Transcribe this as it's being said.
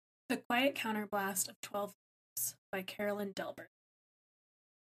The Quiet Counterblast of 12 Leaves by Carolyn Delbert.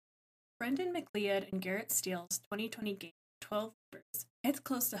 Brendan McLeod and Garrett Steele's 2020 game, 12 Leavers, hits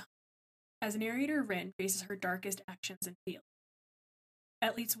close to home as narrator Rin faces her darkest actions and feelings.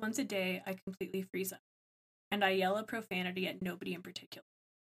 At least once a day, I completely freeze up, and I yell a profanity at nobody in particular,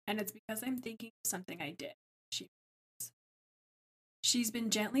 and it's because I'm thinking of something I did, she says. She's been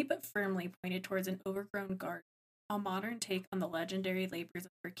gently but firmly pointed towards an overgrown garden, a modern take on the legendary labors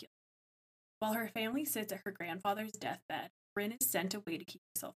of Hercules. While her family sits at her grandfather's deathbed, Rin is sent away to keep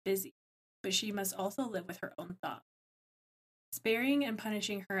herself busy, but she must also live with her own thoughts. Sparing and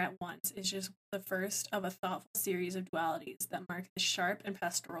punishing her at once is just the first of a thoughtful series of dualities that mark the sharp and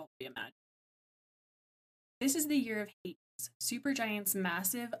pastoral reimagining. This is the year of Hades, Supergiant's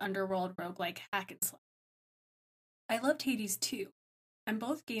massive underworld roguelike hack and slash. I loved Hades too, and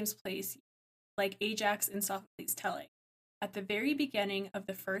both games place, like Ajax in Sophocles' telling, at the very beginning of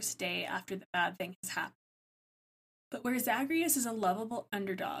the first day after the bad thing has happened. But where Zagreus is a lovable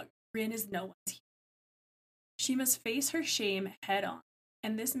underdog, Rin is no one's hero. She must face her shame head on,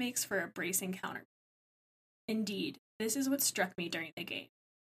 and this makes for a bracing counter. Indeed, this is what struck me during the game.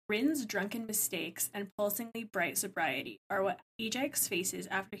 Rin's drunken mistakes and pulsingly bright sobriety are what Ajax faces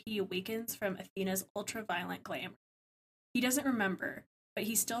after he awakens from Athena's ultra-violent glamour. He doesn't remember, but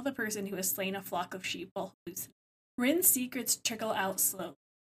he's still the person who has slain a flock of sheep while hallucinating. Rin's secrets trickle out slowly.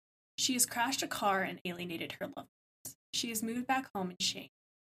 She has crashed a car and alienated her loved ones. She has moved back home in shame.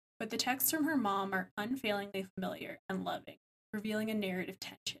 But the texts from her mom are unfailingly familiar and loving, revealing a narrative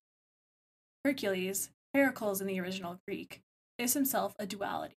tension. Hercules, Heracles in the original Greek, is himself a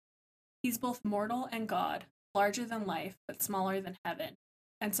duality. He's both mortal and god, larger than life but smaller than heaven,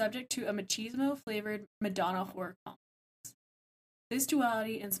 and subject to a machismo-flavored Madonna horror complex. This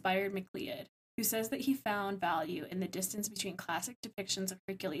duality inspired McLeod, who says that he found value in the distance between classic depictions of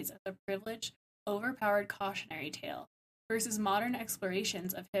Hercules as a privileged, overpowered cautionary tale versus modern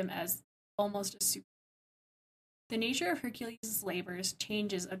explorations of him as almost a super. The nature of Hercules' labors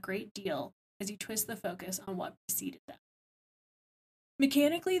changes a great deal as you twist the focus on what preceded them.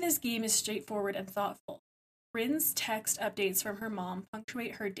 Mechanically, this game is straightforward and thoughtful. Rin's text updates from her mom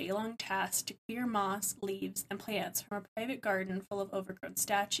punctuate her day-long task to clear moss, leaves, and plants from a private garden full of overgrown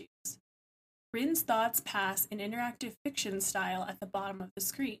statues. Rin's thoughts pass in interactive fiction style at the bottom of the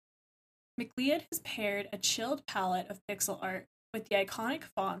screen. McLeod has paired a chilled palette of pixel art with the iconic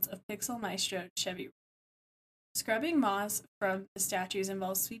fonts of Pixel Maestro Chevy. Scrubbing moss from the statues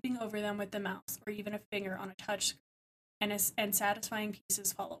involves sweeping over them with the mouse or even a finger on a touchscreen, and satisfying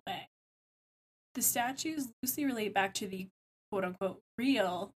pieces fall away. The statues loosely relate back to the quote-unquote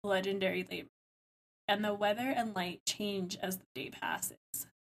real legendary labor, and the weather and light change as the day passes.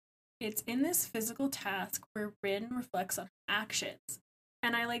 It's in this physical task where Rin reflects on her actions,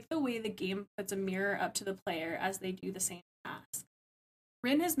 and I like the way the game puts a mirror up to the player as they do the same task.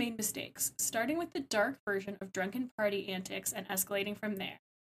 Rin has made mistakes, starting with the dark version of drunken party antics and escalating from there,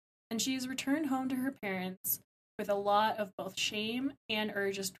 and she has returned home to her parents with a lot of both shame and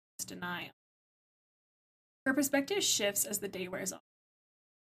urges towards denial. Her perspective shifts as the day wears on.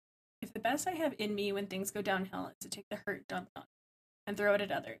 If the best I have in me when things go downhill is to take the hurt done and throw it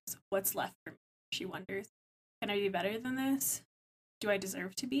at others, what's left for me? She wonders. Can I be better than this? Do I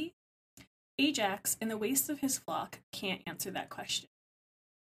deserve to be? Ajax, in the wastes of his flock, can't answer that question.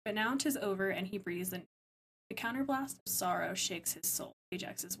 But now 'tis over and he breathes in. The counterblast of sorrow shakes his soul,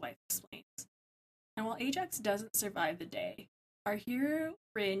 Ajax's wife explains. And while Ajax doesn't survive the day, our hero,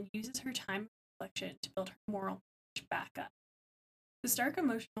 Rin, uses her time of reflection to build her moral back up. The stark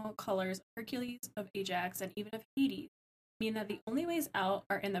emotional colors of Hercules, of Ajax, and even of Hades mean that the only ways out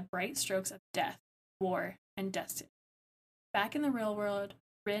are in the bright strokes of death, war, and destiny. Back in the real world,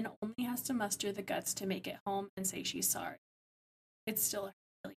 Rin only has to muster the guts to make it home and say she's sorry. It's still